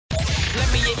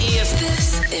Lend me your ears.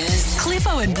 This is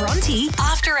Cliffo and Bronte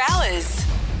After Hours.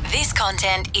 This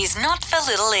content is not for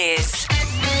little ears.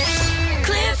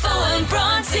 Cliffo and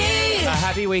Bronte. A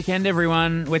happy weekend,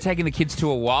 everyone. We're taking the kids to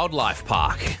a wildlife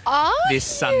park this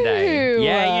Sunday.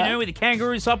 Yeah, with the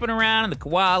kangaroos hopping around and the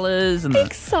koalas and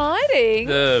Exciting.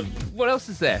 what else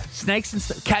is there? Snakes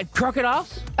and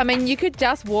crocodiles? I mean, you could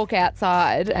just walk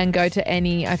outside and go to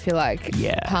any, I feel like,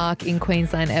 park in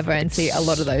Queensland ever and see a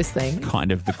lot of those things.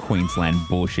 Kind of the Queensland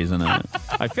bush, isn't it?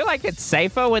 I feel like it's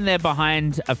safer when they're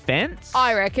behind a fence.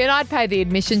 I reckon I'd pay the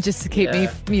admission just to keep me,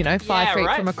 5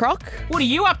 feet from a croc. What are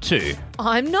you up to?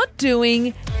 I'm not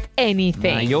doing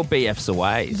anything. No, your BF's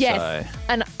away. Yes, So.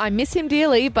 and I miss him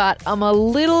dearly, but I'm a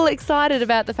little excited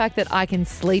about the fact that I can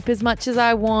sleep as much as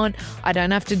I want. I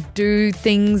don't have to do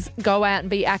things, go out and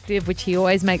be active, which he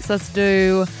always makes us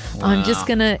do. Wow. I'm just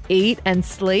going to eat and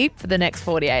sleep for the next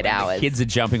 48 hours. Kids are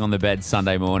jumping on the bed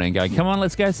Sunday morning going, come on,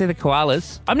 let's go see the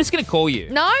koalas. I'm just going to call you.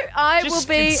 No, I will Just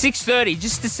be... at 6:30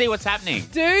 just to see what's happening.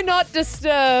 Do not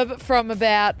disturb from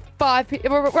about 5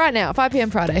 p.m. Right now, 5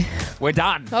 p.m. Friday. We're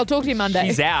done. I'll talk to you Monday.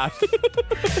 She's out.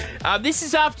 This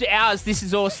is After Hours. This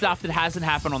is all stuff that hasn't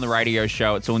happened on the radio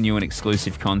show. It's all new and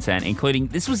exclusive content, including,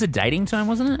 this was a dating term,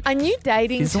 wasn't it? A new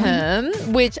dating Fizzling?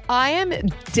 term, which I am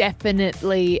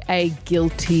definitely a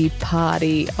guilty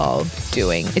party of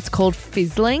doing. It's called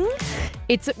fizzling.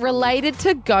 It's related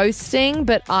to ghosting,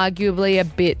 but arguably a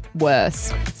bit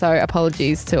worse. So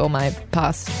apologies to all my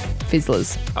past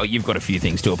fizzlers. Oh, you've got a few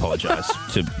things to apologise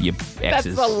to your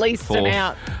exes. That's the least for.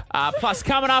 amount. Plus,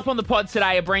 coming up on the pod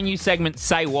today, a brand new segment,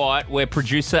 Say What, where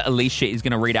producer Alicia is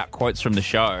going to read out quotes from the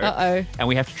show. Uh-oh. And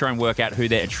we have to try and work out who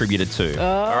they're attributed to. Oh,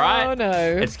 all right? no.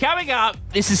 It's coming up.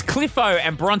 This is Cliffo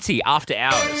and Bronte After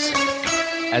Hours.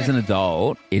 As an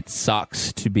adult, it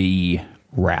sucks to be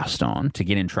roused on, to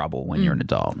get in trouble when you're an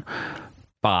adult.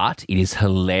 But it is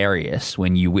hilarious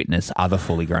when you witness other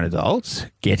fully grown adults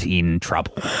get in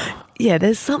trouble. Yeah,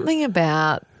 there's something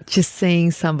about just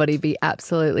seeing somebody be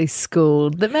absolutely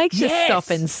schooled that makes you stop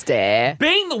and stare.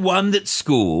 Being the one that's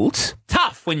schooled,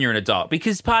 tough when you're an adult,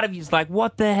 because part of you is like,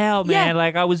 what the hell, man? Yeah.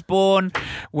 Like, I was born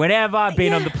whenever, I've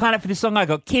been on the planet for this long, I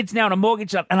got kids now and a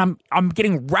mortgage, and I'm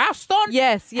getting roused on?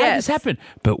 Yes. How did this happen?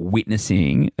 But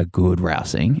witnessing a good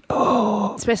rousing,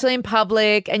 Especially in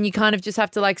public, and you kind of just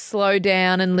have to like slow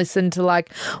down and listen to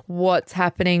like what's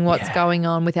happening, what's going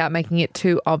on without making it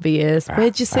too obvious.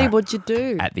 Where'd you see? What'd you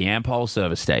do? at the Ampol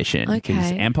service station,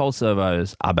 because Okay. Ampol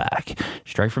servos are back.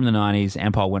 Straight from the 90s,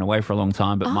 Ampol went away for a long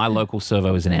time, but my local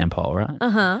servo is an Ampol, right?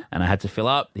 Uh-huh. And I had to fill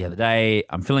up the other day.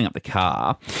 I'm filling up the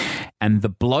car, and the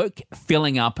bloke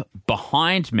filling up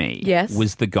behind me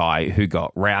was the guy who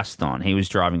got roused on. He was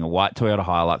driving a white Toyota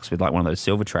Hilux with like one of those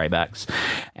silver tray backs,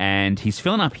 and he's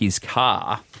filling up his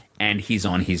car, and he's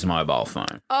on his mobile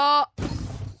phone.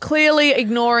 Clearly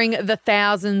ignoring the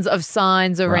thousands of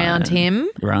signs around him.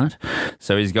 Right.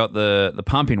 So he's got the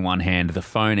pump in one hand, the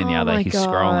phone in the other. my He's God.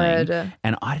 scrolling.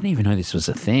 And I didn't even know this was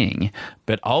a thing.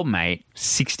 But old mate,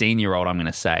 16-year-old, I'm going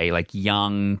to say, like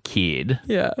young kid.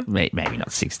 Yeah. Maybe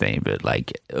not 16, but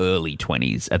like early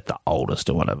 20s at the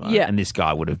oldest or whatever. Yeah. And this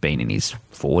guy would have been in his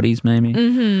 40s maybe.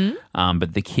 Mm-hmm.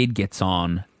 But the kid gets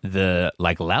on the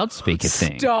like loudspeaker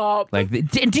thing. Stop. Like,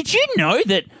 did you know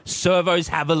that servos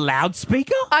have a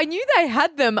loudspeaker? I knew they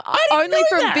had them didn't only know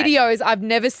from that. videos. I've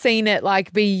never seen it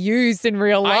like be used in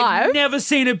real life. I've never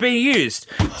seen it be used.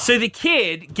 So the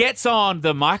kid gets on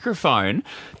the microphone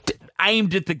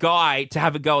aimed at the guy to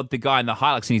have a go at the guy in the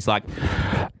Hilux, and he's like,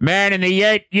 man in the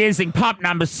ute using pump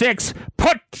number 6,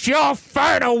 put your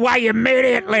phone away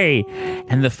immediately.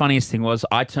 And the funniest thing was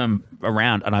I turn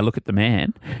around and I look at the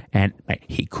man, and mate,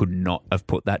 he could not have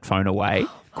put that phone away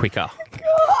quicker.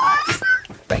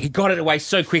 But he got it away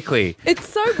so quickly. It's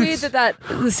so weird that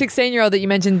the 16-year-old that you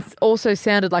mentioned also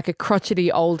sounded like a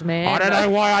crotchety old man. I don't know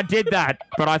why I did that,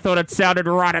 but I thought it sounded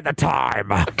right at the time.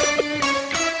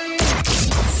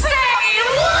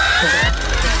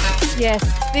 Yes,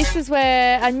 this is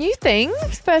where a new thing,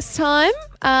 first time,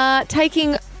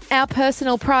 taking our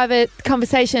personal, private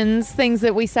conversations, things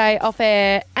that we say off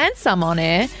air and some on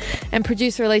air, and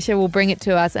producer Alicia will bring it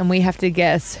to us, and we have to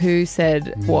guess who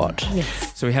said what.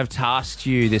 So we have tasked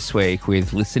you this week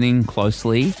with listening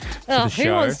closely to the who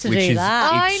show, wants to which do is that?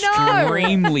 I know.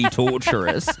 extremely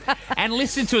torturous, and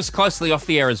listen to us closely off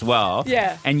the air as well.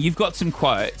 Yeah. And you've got some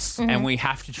quotes, and we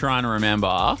have to try and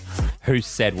remember who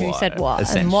said what. Who said what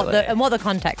essentially. and what the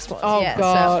context was. Oh, Yeah,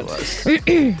 God.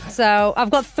 So I've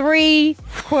got 3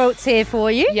 quotes here for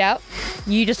you. Yep.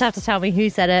 You just have to tell me who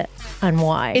said it and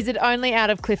why. Is it only out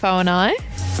of Cliffo and I?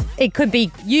 It could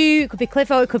be you, it could be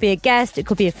Cliffo, it could be a guest, it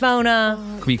could be a phoner.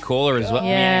 Could be caller as well.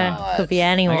 Yeah, could be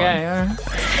anyone. Okay.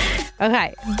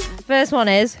 Okay. First one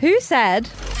is, who said,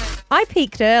 I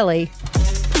peaked early?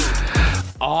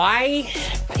 I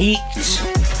peaked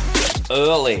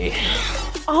early.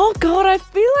 Oh, God, I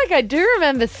feel like I do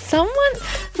remember someone.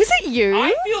 Was it you?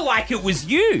 I feel like it was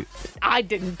you. I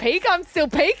didn't peak. I'm still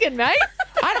peaking, mate.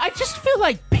 I just feel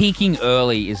like peaking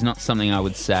early is not something I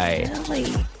would say.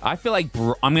 Really? I feel like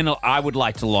I would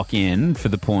like to lock in for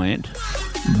the point.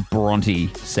 Bronte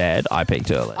said I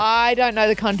peaked early. I don't know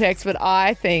the context, but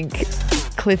I think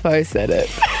Cliffo said it.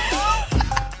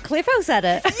 Cliffo said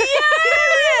it.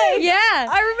 Yeah.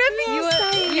 I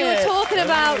remember You were talking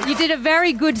about, you did a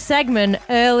very good segment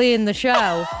early in the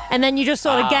show, and then you just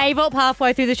sort of gave up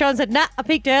halfway through the show and said, nah, I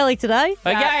peaked early today.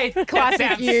 Okay. Classic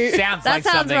That sounds, you. sounds That like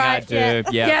sounds something right, I do. yeah.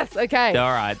 Yeah. Yes, okay. All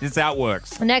right. This is how it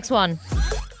works. Next one.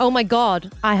 Oh my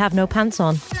God, I have no pants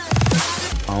on.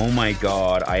 Oh my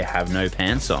God, I have no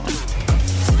pants on.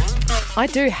 I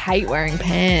do hate wearing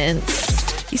pants.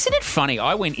 Isn't it funny?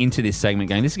 I went into this segment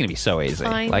going, this is going to be so easy.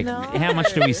 I like, know. how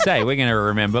much do we say? We're going to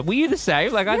remember. Were you the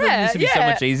same? Like, I thought Yeah, this would be so yeah.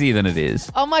 much easier than it is.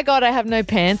 Oh my God, I have no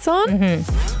pants on?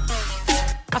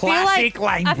 Classic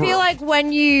Lane I feel Brooke. like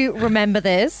when you remember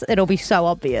this, it'll be so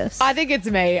obvious. I think it's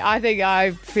me.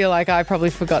 I feel like I probably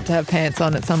forgot to have pants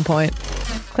on at some point.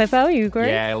 Cliffo, you agree?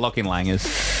 Yeah, lock in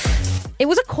Langers. It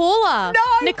was a caller.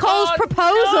 No, Nicole's God,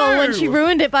 proposal no. when she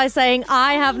ruined it by saying,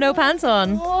 I have no pants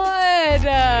on. What?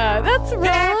 That's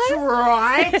right. That's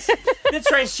right.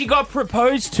 That's right. She got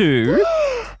proposed to.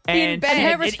 And bed. she- And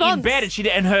her in response. bed,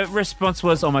 and her response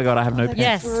was, oh my God, I have no pants.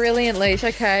 Yes. Brilliant, Leash.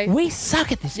 Okay. We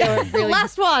suck at this game. Really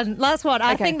Last one.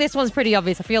 I Okay. think this one's pretty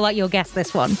obvious. I feel like you'll guess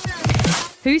this one.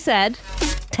 Who said,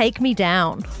 take me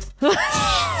down?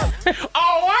 Oh,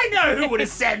 I know who would have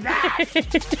said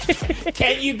that.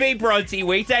 Can You Be Bronte?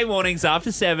 Weekday mornings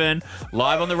after 7,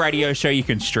 live on the radio show. You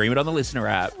can stream it on the Listener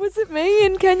app. Was it me?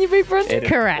 And Can You Be Bronte?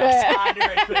 Correct.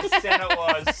 100% it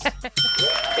was.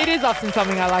 It is often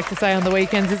something I like to say on the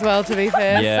weekends as well, to be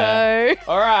fair. Yeah.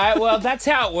 So, All right. Well, that's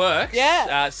how it works.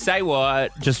 Yeah. Say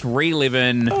what? Just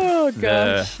reliving Oh,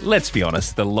 gosh. let's be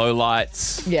honest, the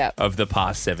lowlights Yeah. of the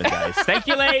past 7 days. Thank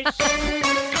you, Leash.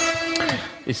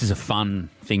 This is a fun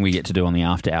thing we get to do on the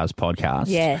After Hours podcast.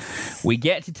 Yes. We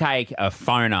get to take a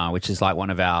phoner, which is like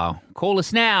one of our Call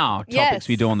Us Now topics Yes.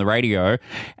 we do on the radio,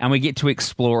 and we get to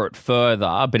explore it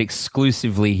further, but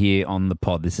exclusively here on the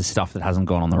pod. This is stuff that hasn't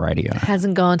gone on the radio.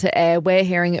 hasn't gone to air. We're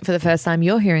hearing it for the first time.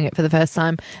 You're hearing it for the first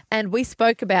time. And we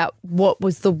spoke about what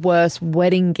was the worst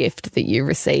wedding gift that you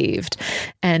received.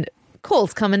 And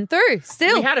calls coming through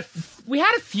still. We had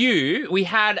a few. We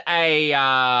had a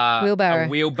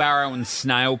wheelbarrow and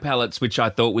snail pellets, which I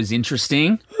thought was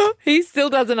interesting. He still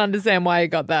doesn't understand why he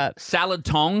got that. Salad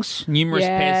tongs, numerous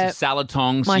Yeah. pairs of salad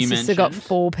tongs. My you sister got mentioned.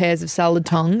 4 pairs of salad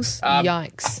tongs.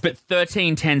 Yikes. But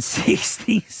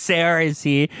 131060, Sarah is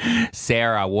here.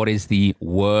 Sarah, what is the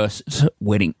worst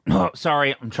wedding? Oh,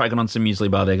 sorry, I'm choking on some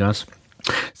muesli bar there, guys.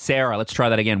 Sarah, let's try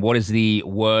that again. What is the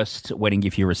worst wedding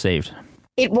gift you received?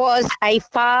 It was a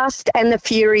Fast and the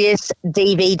Furious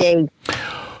DVD.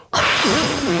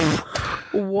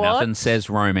 What? Nothing says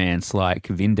romance like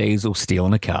Vin Diesel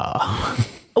stealing a car.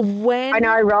 When? I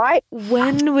know, right?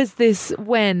 When was this?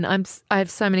 When? I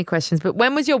have so many questions, but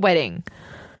when was your wedding?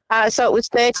 So it was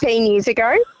 13 years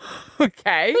ago.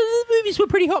 Okay. The movies were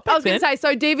pretty hot I back was going then. to say,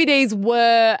 so DVDs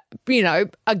were,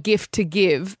 a gift to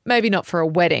give, maybe not for a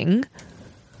wedding.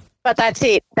 But that's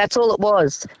it. That's all it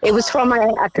was. It was from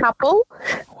a couple,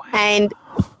 and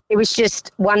it was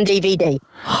just one DVD.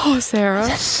 Oh, Sarah.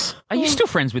 Are you still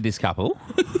friends with this couple?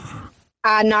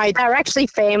 No, they're actually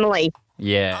family.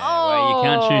 Yeah, well, you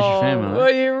can't choose your family.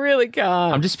 Well, you really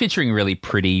can't. I'm just picturing really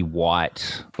pretty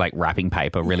white, like wrapping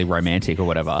paper, really romantic or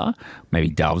whatever. Maybe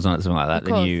doves on it, something like that.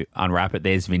 Then course. you unwrap it.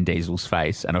 There's Vin Diesel's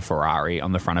face and a Ferrari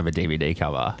on the front of a DVD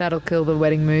cover. That'll kill the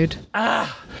wedding mood.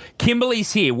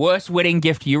 Kimberly's here. Worst wedding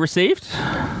gift you received?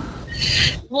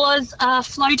 Was a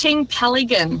floating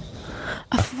pelican.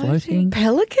 A floating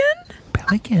pelican?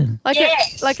 Pelican.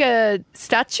 Yes. Like a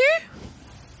statue?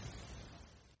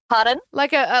 Pardon?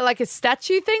 Like a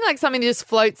statue thing? Like something that just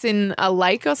floats in a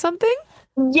lake or something?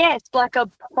 Yes, like a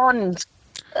pond.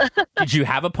 Did you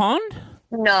have a pond?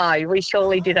 No, we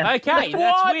surely didn't. Okay, that's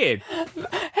What? weird. How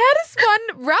does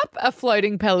one wrap a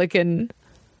floating pelican?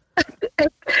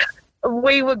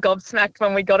 We were gobsmacked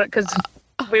when we got it because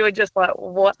we were just like,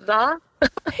 what the?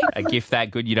 A gift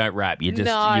that good you don't wrap. You just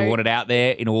No. you want it out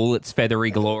there in all its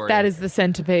feathery glory. That is the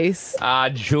centerpiece.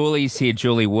 Julie's here.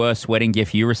 Julie, worst wedding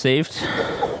gift you received?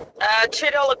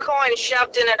 $2 coin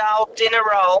shoved in an old dinner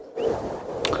roll.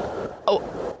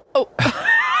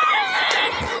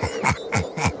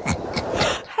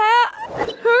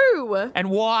 Who? And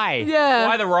why? Yeah.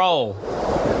 Why the roll?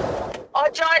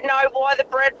 don't know why the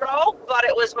bread roll, but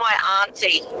it was my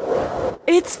auntie.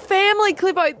 It's family,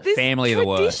 Clippo. This Family are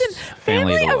the tradition, worst.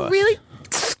 Family are the are worst. really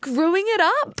screwing it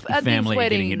up at Family these are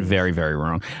weddings. getting it very, very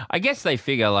wrong. I guess they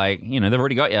figure, like, you know, they've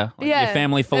already got you. Like, Yeah, your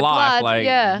family for their life. blood, Like,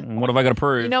 yeah. what have I got to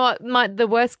prove? You know what? The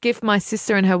worst gift my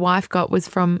sister and her wife got was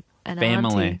from an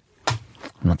Family. auntie.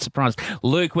 I'm not surprised.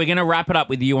 Luke, we're going to wrap it up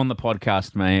with you on the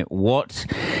podcast, mate. What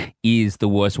is the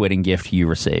worst wedding gift you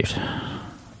received?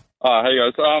 Hey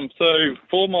guys. So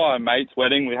for my mate's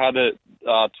wedding, we had it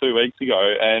 2 weeks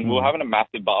ago, and we were having a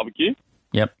massive barbecue.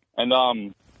 Yep.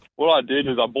 And what I did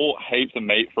is I bought heaps of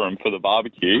meat for him for the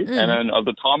barbecue, and then at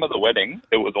the time of the wedding,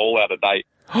 it was all out of date.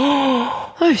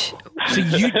 So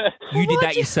you did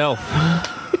that yourself?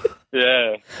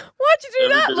 Yeah. Why'd you do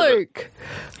Every that, bit of it. Luke?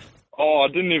 Oh, I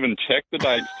didn't even check the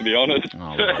dates, to be honest.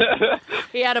 Oh,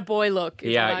 He had a boy look.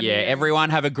 is yeah, what I'm yeah. hearing. Everyone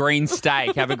have a green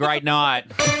steak. Have a great night.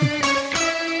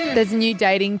 There's a new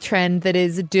dating trend that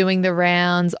is doing the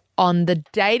rounds on the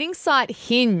dating site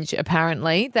Hinge,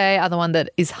 apparently. They are the one that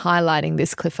is highlighting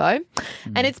this, Cliffo.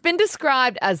 And it's been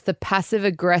described as the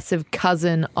passive-aggressive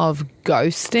cousin of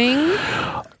ghosting.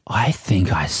 I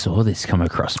think I saw this come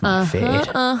across my feed.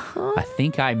 I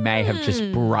think I may have just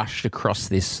brushed across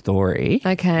this story.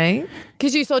 Okay.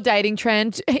 Because you saw Dating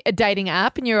Trend, a dating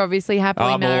app, and you're obviously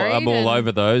happily married. I'm all and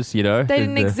over those, you know. They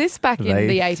didn't exist back in they-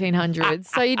 the 1800s,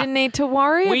 so you didn't need to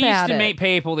worry We used about to it. meet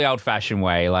people the old-fashioned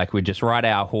way. Like, we'd just ride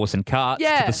our horse and carts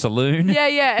Yeah. to the saloon. Yeah,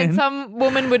 yeah. And some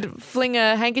woman would fling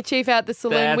a handkerchief out the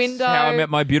saloon That's window. how I met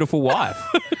my beautiful wife.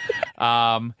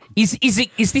 Is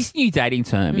this new dating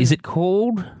term? Is it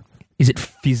called? Is it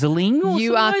fizzling? Or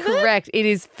You something are like that? correct. It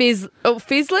is fizzling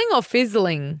or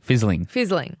fizzling? Fizzling.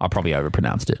 Fizzling. I probably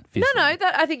overpronounced it. No,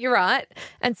 I think you're right.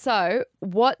 And so,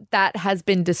 what that has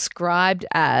been described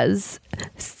as,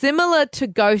 similar to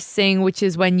ghosting, which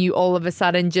is when you all of a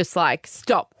sudden just like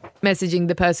stop messaging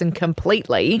the person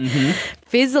completely.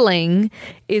 Fizzling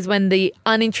is when the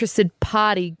uninterested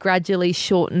party gradually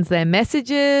shortens their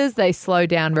messages, they slow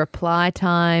down reply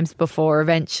times before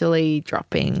eventually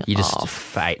dropping You just off.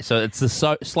 fade. So it's the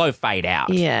slow fade out.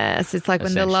 Yes, it's like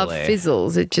when the love Essentially.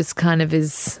 fizzles, it just kind of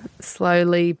is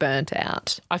slowly burnt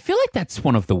out. I feel like that's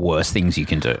one of the worst things you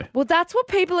can do. Well, that's what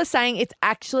people are saying. It's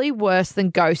actually worse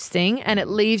than ghosting, and it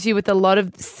leaves you with a lot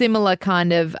of similar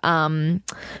kind of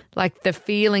like the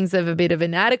feelings of a bit of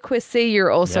inadequacy. You're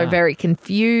also Yeah. very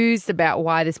confused about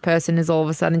why this person is all of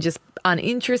a sudden just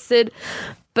uninterested.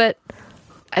 But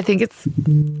I think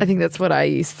that's what I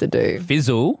used to do.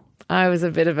 Fizzle. I was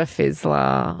a bit of a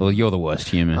fizzler. Well, you're the worst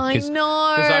human. I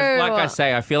know. Because like I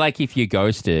say, I feel like if you're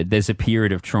ghosted, there's a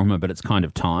period of trauma, but it's kind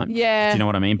of timed. Yeah. Do you know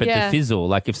what I mean? But Yeah. the fizzle,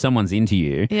 like if someone's into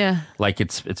you, Yeah. like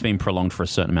it's been prolonged for a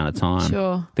certain amount of time.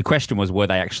 Sure. The question was, were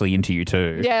they actually into you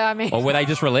too? Yeah, I mean- Or were they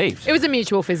just relieved? It was a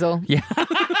mutual fizzle. Yeah.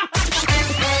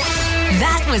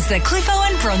 That was the Cliffo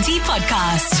and Bronte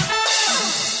podcast.